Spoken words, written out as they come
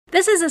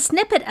This is a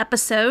snippet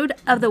episode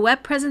of the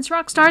Web Presence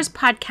Rockstars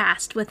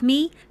podcast with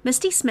me,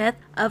 Misty Smith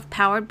of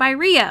Powered by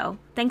Rio.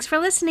 Thanks for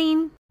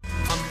listening.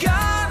 I'm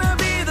gonna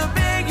be the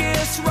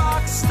biggest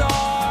rock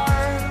star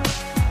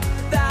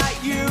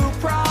that you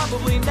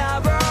probably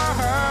never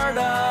heard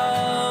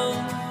of.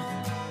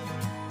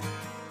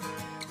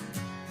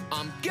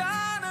 I'm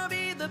gonna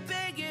be the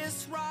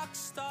biggest rock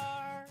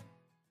star.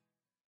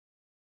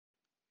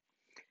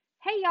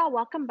 Hey y'all,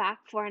 welcome back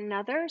for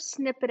another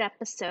snippet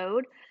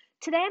episode.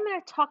 Today I'm going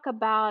to talk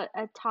about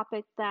a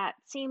topic that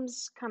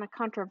seems kind of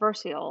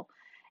controversial,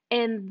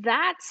 and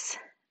that's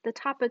the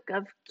topic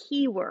of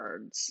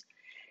keywords.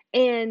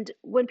 And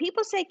when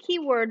people say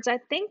keywords, I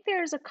think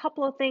there's a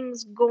couple of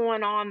things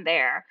going on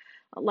there.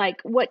 Like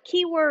what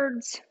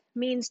keywords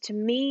means to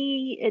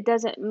me, it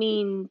doesn't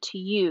mean to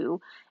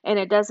you, and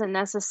it doesn't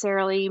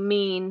necessarily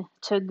mean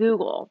to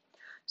Google.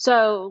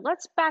 So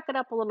let's back it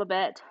up a little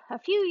bit. A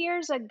few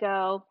years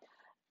ago,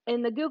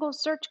 in the Google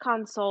Search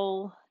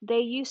Console,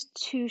 they used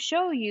to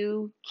show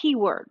you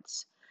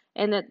keywords,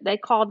 and that they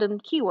called them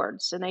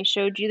keywords, and they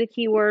showed you the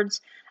keywords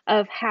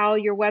of how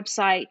your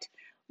website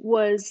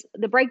was,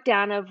 the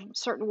breakdown of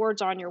certain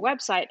words on your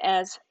website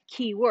as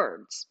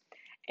keywords,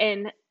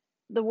 and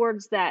the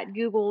words that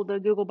the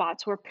Google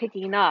bots were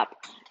picking up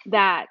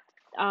that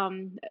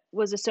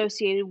was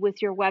associated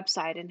with your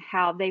website and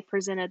how they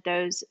presented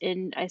those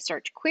in a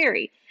search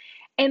query.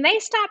 And they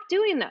stopped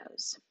doing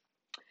those.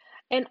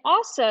 And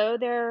also,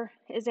 there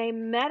is a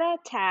meta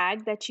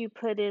tag that you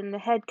put in the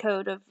head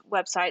code of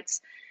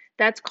websites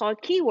that's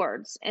called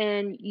keywords,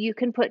 and you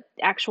can put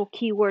actual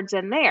keywords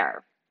in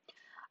there.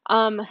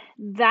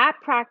 That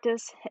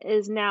practice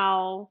is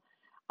now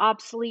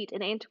obsolete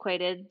and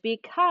antiquated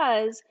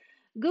because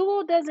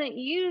Google doesn't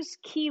use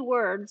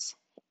keywords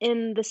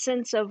in the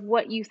sense of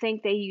what you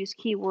think they use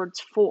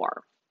keywords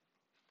for.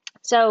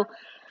 So,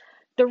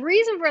 the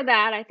reason for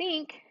that, I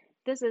think,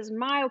 this is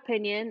my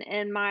opinion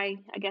and my,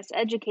 I guess,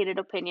 educated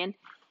opinion,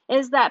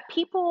 is that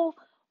people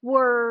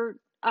were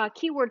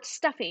keyword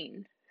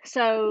stuffing.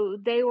 So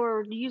they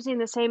were using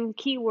the same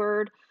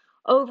keyword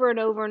over and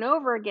over and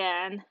over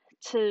again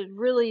to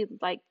really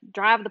like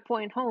drive the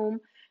point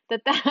home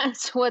that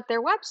that's what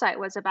their website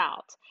was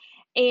about.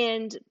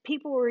 And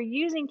people were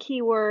using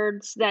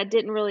keywords that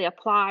didn't really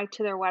apply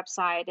to their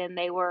website, and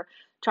they were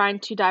trying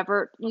to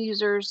divert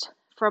users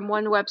from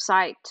one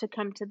website to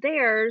come to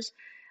theirs,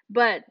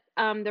 but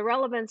the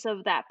relevance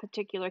of that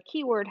particular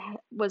keyword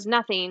was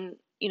nothing,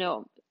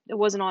 it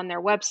wasn't on their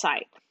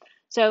website.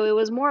 So it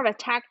was more of a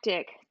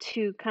tactic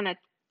to kind of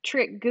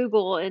trick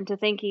Google into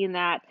thinking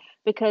that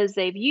because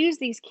they've used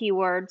these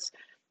keywords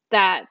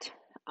that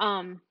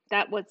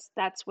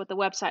that's what the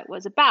website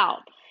was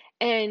about.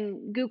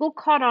 And Google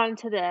caught on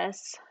to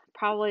this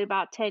probably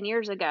about 10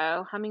 years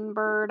ago.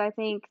 Hummingbird, I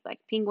think, like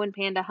penguin,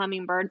 panda,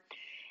 hummingbird.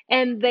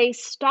 And they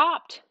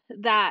stopped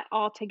that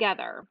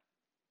altogether.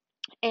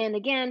 And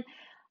again,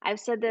 I've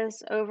said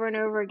this over and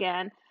over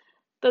again.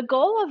 The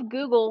goal of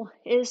Google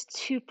is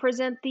to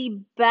present the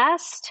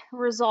best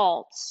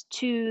results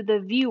to the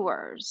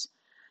viewers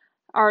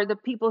or the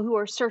people who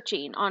are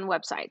searching on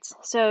websites.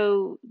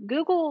 So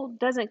Google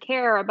doesn't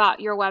care about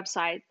your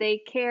website. They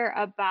care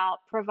about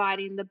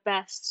providing the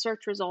best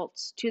search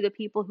results to the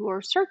people who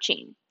are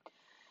searching.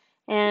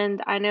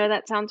 And I know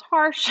that sounds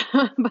harsh,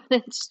 but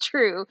it's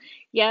true.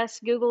 Yes,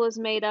 Google is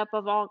made up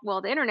of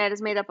the internet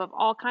is made up of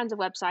all kinds of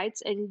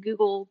websites, and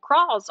Google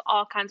crawls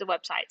all kinds of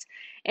websites.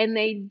 And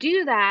they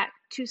do that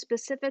to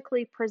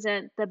specifically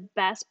present the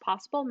best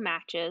possible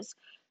matches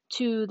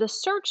to the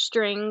search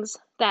strings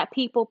that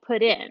people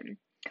put in.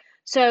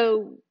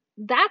 So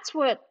that's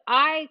what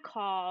I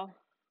call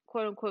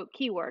quote unquote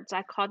keywords.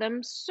 I call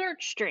them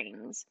search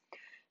strings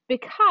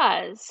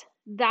because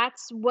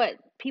that's what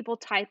people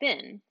type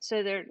in.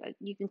 So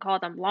you can call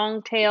them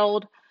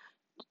long-tailed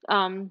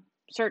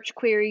search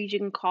queries. You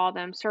can call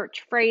them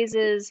search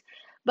phrases.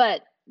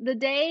 But the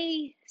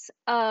days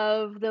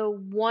of the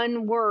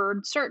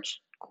one-word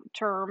search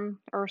term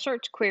or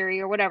search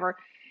query or whatever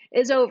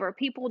is over.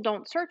 People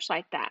don't search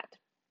like that.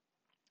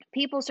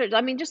 People search.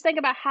 I mean, just think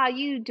about how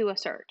you do a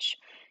search.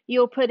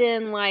 You'll put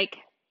in like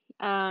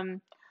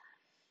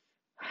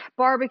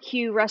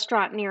barbecue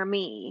restaurant near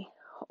me,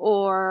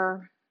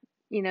 or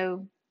you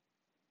know,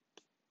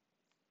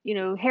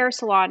 hair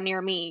salon near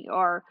me,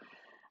 or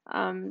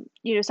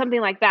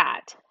something like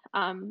that.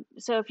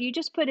 So if you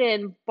just put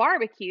in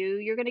barbecue,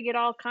 you're going to get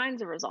all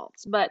kinds of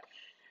results. But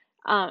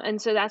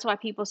and so that's why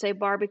people say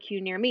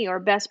barbecue near me or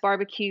best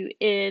barbecue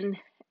in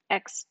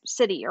X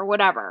city or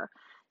whatever.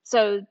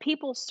 So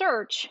people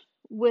search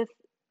with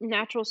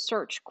natural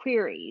search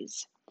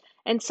queries.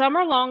 And some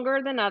are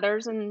longer than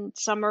others and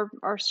some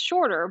are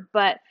shorter,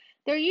 but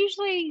they're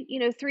usually,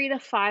 3 to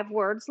 5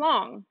 words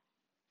long.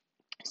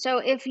 So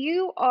if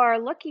you are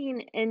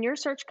looking in your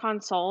search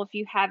console, if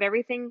you have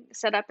everything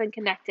set up and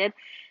connected,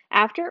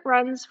 after it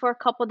runs for a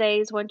couple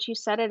days, once you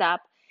set it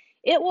up,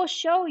 it will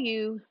show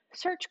you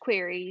search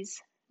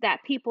queries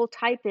that people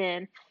type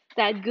in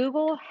that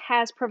Google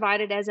has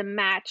provided as a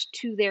match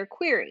to their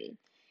query.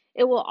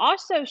 It will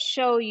also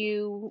show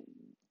you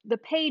the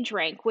page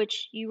rank,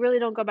 which you really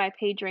don't go by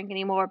page rank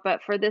anymore,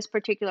 but for this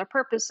particular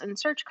purpose in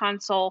Search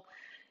Console,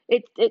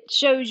 it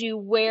shows you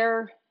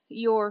where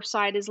your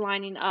site is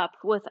lining up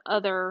with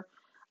other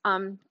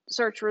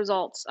search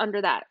results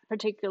under that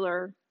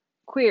particular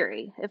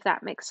query, if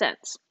that makes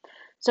sense.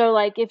 So,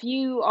 like if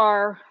you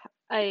are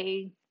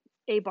a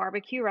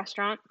barbecue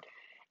restaurant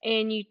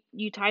and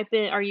you type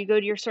in, or you go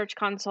to your Search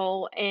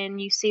Console and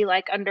you see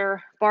like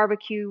under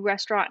barbecue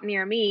restaurant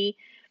near me,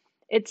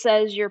 it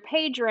says your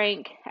page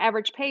rank,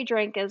 average page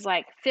rank is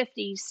like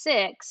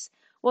 56.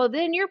 Well,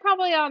 then you're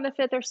probably on the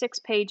 5th or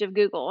 6th page of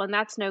Google, and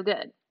that's no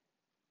good.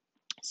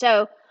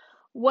 So,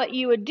 what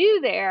you would do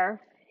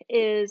there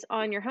is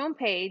on your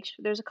homepage,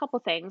 there's a couple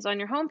things. On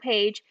your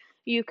homepage,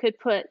 you could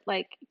put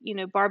like,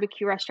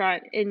 barbecue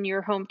restaurant in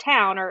your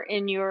hometown or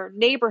in your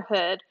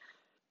neighborhood,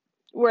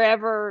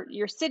 wherever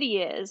your city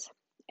is.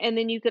 And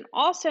then you can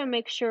also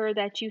make sure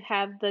that you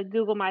have the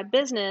Google My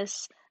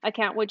Business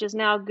account, which is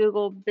now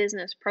Google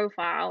Business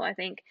Profile, I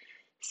think,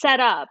 set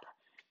up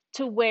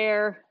to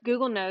where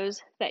Google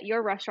knows that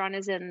your restaurant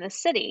is in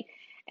this city.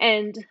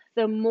 And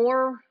the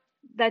more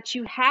that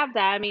you have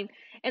that, I mean,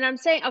 and I'm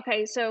saying,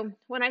 okay, so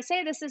when I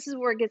say this, this is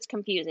where it gets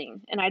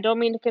confusing. And I don't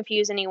mean to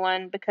confuse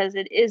anyone, because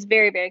it is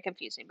very, very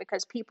confusing,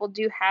 because people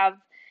do have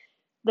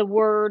the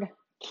word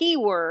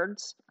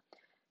keywords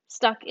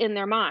stuck in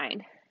their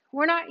mind.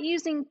 We're not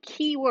using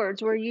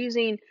keywords, we're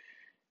using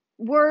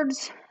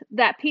words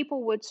that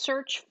people would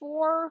search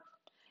for,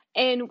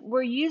 and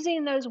we're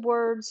using those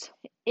words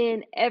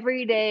in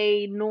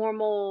everyday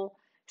normal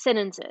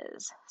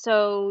sentences.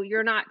 So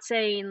you're not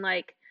saying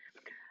like,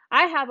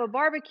 I have a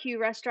barbecue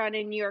restaurant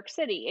in New York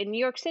City, and New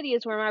York City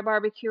is where my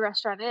barbecue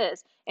restaurant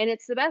is, and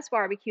it's the best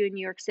barbecue in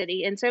New York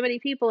City, and so many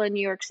people in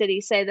New York City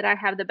say that I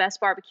have the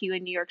best barbecue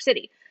in New York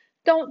City.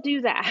 Don't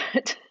do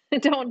that.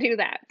 Don't do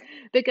that,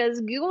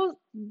 because Google,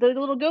 the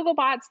little Google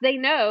bots, they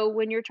know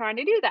when you're trying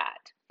to do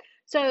that.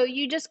 So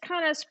you just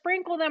kind of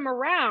sprinkle them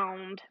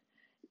around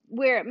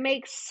where it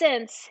makes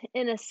sense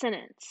in a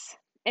sentence,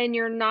 and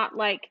you're not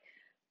like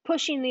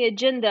pushing the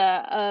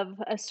agenda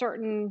of a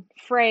certain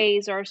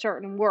phrase or a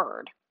certain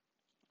word.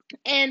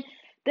 And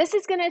this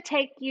is going to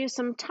take you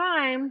some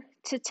time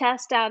to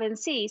test out and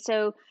see.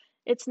 So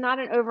it's not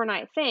an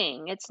overnight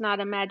thing. It's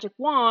not a magic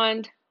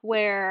wand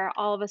where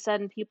all of a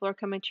sudden people are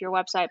coming to your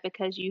website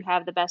because you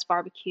have the best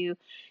barbecue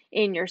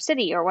in your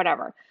city or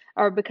whatever,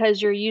 or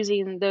because you're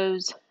using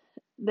those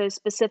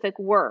specific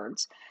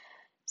words.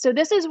 So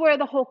this is where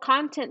the whole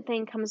content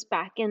thing comes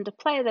back into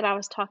play that I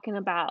was talking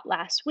about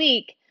last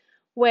week,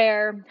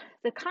 where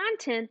the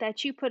content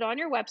that you put on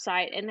your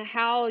website and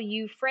how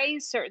you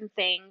phrase certain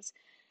things,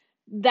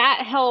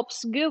 that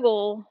helps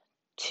Google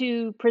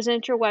to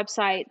present your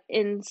website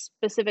in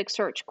specific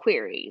search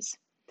queries.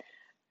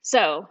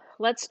 So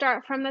let's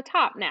start from the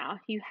top now.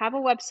 You have a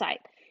website.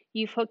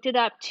 You've hooked it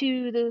up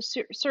to the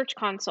Search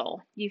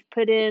Console. You've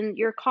put in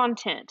your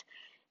content.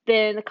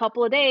 Then a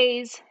couple of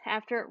days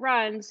after it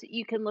runs,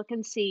 you can look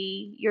and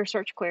see your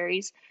search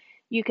queries.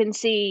 You can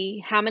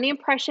see how many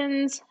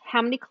impressions,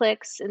 how many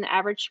clicks, and the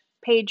average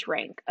page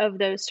rank of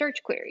those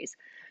search queries.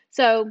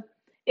 So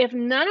if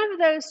none of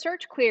those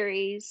search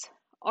queries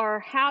are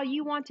how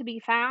you want to be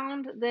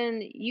found,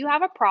 then you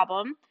have a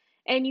problem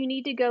and you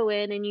need to go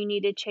in and you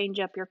need to change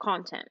up your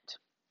content.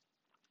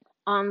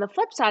 On the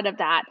flip side of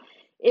that,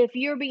 if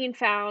you're being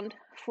found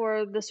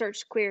for the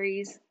search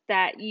queries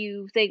that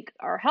you think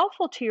are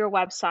helpful to your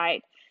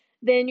website,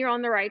 then you're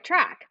on the right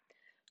track.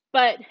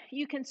 But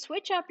you can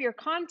switch up your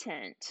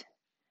content,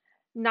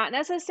 not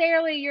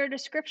necessarily your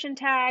description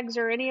tags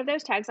or any of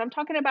those tags. I'm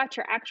talking about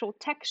your actual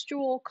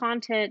textual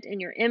content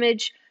and your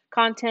image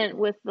content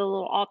with the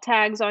little alt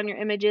tags on your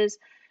images.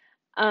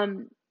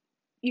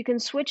 You can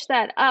switch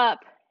that up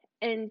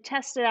and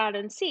test it out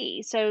and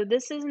see. So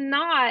this is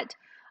not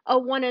a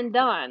one and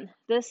done.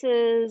 This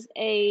is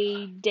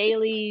a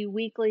daily,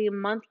 weekly,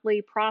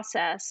 monthly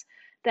process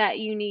that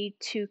you need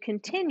to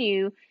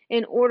continue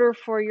in order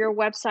for your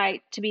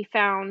website to be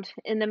found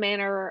in the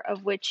manner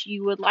of which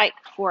you would like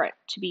for it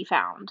to be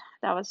found.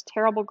 That was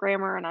terrible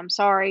grammar, and I'm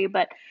sorry,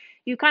 but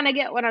you kind of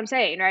get what I'm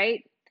saying,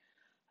 right?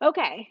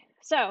 Okay,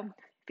 so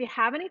if you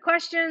have any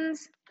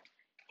questions,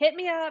 hit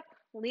me up,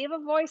 leave a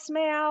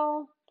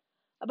voicemail.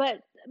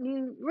 But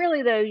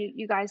really, though,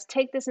 you guys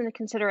take this into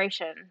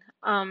consideration.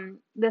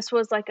 This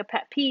was like a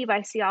pet peeve.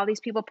 I see all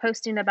these people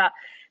posting about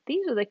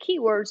these are the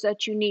keywords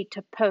that you need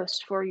to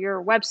post for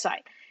your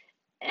website.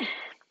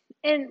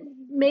 And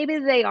maybe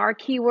they are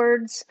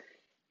keywords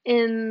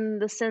in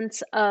the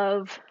sense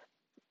of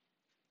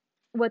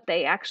what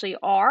they actually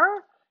are,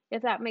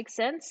 if that makes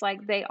sense.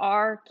 Like they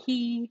are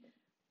key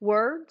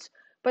words,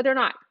 but they're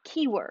not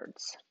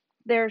keywords.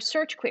 They're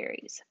search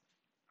queries.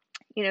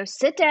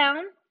 Sit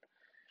down,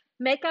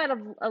 make out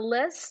a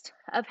list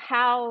of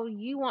how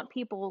you want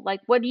people, like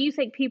what do you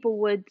think people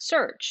would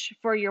search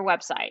for your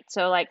website.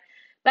 So like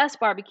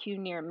best barbecue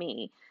near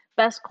me,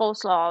 best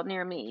coleslaw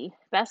near me,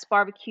 best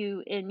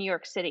barbecue in New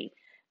York City,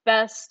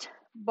 best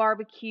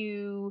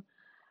barbecue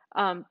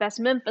best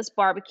Memphis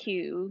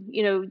barbecue.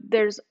 You know,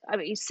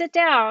 you sit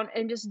down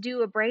and just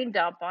do a brain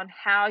dump on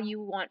how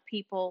you want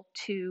people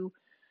to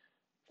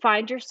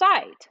find your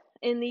site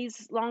in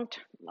these long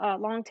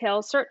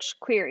tail search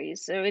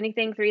queries. So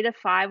anything 3 to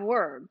 5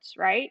 words,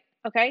 right?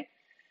 Okay.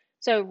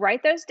 So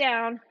write those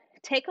down,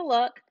 take a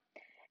look,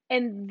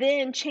 and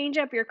then change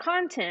up your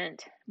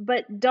content,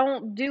 but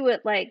don't do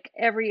it like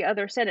every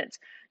other sentence.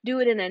 Do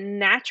it in a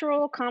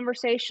natural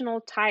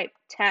conversational type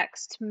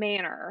text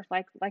manner,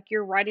 like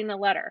you're writing a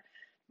letter.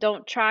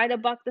 Don't try to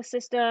buck the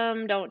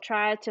system, don't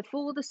try to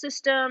fool the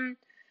system.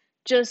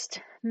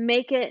 Just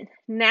make it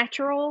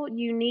natural,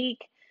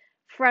 unique,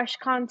 fresh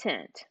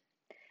content.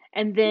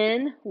 And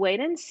then wait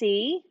and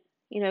see,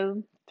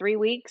 3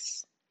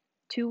 weeks,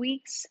 2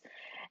 weeks,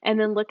 and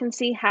then look and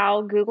see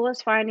how Google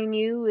is finding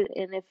you,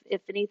 and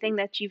if anything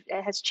that you've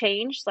has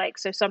changed, like,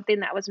 so something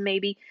that was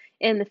maybe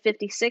in the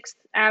 56th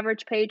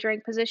average page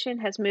rank position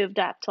has moved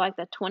up to like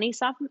the 20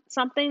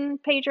 something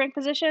page rank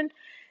position,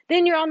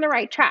 then you're on the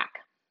right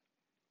track,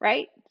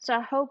 right? So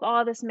I hope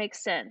all this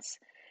makes sense.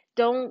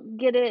 Don't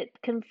get it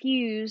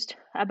confused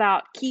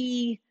about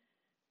key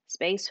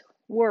space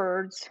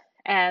words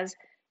as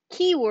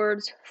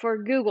keywords for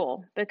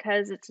Google,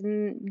 because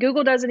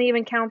Google doesn't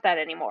even count that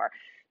anymore.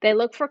 They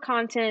look for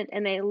content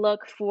and they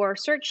look for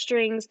search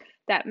strings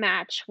that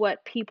match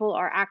what people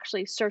are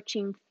actually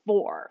searching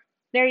for.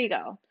 There you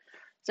go.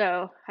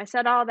 So I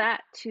said all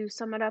that to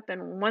sum it up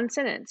in one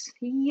sentence.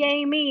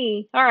 Yay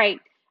me. All right.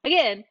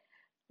 Again,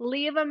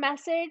 leave a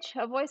message,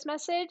 a voice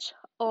message,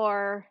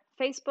 or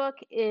Facebook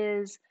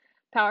is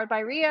Powered by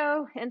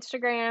Rio,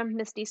 Instagram,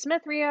 Misty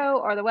Smith Rio,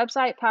 or the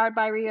website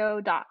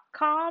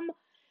poweredbyrio.com,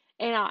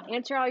 and I'll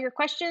answer all your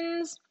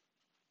questions.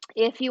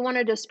 If you want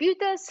to dispute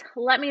this,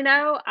 let me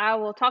know. I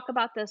will talk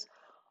about this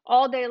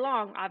all day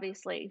long,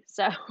 obviously.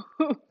 So,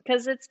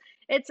 because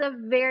it's a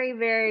very,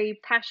 very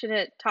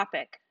passionate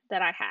topic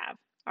that I have.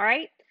 All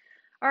right.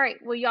 All right.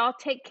 Well, y'all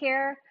take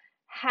care.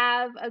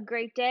 Have a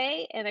great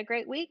day and a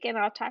great week, and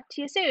I'll talk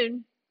to you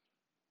soon.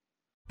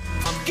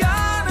 I'm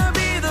gonna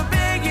be the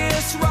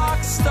biggest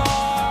rock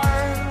star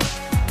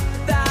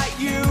that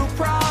you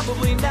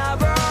probably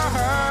never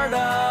heard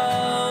of.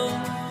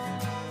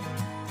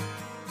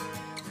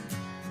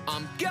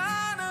 I'm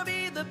gonna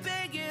be the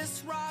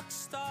biggest rock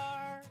star.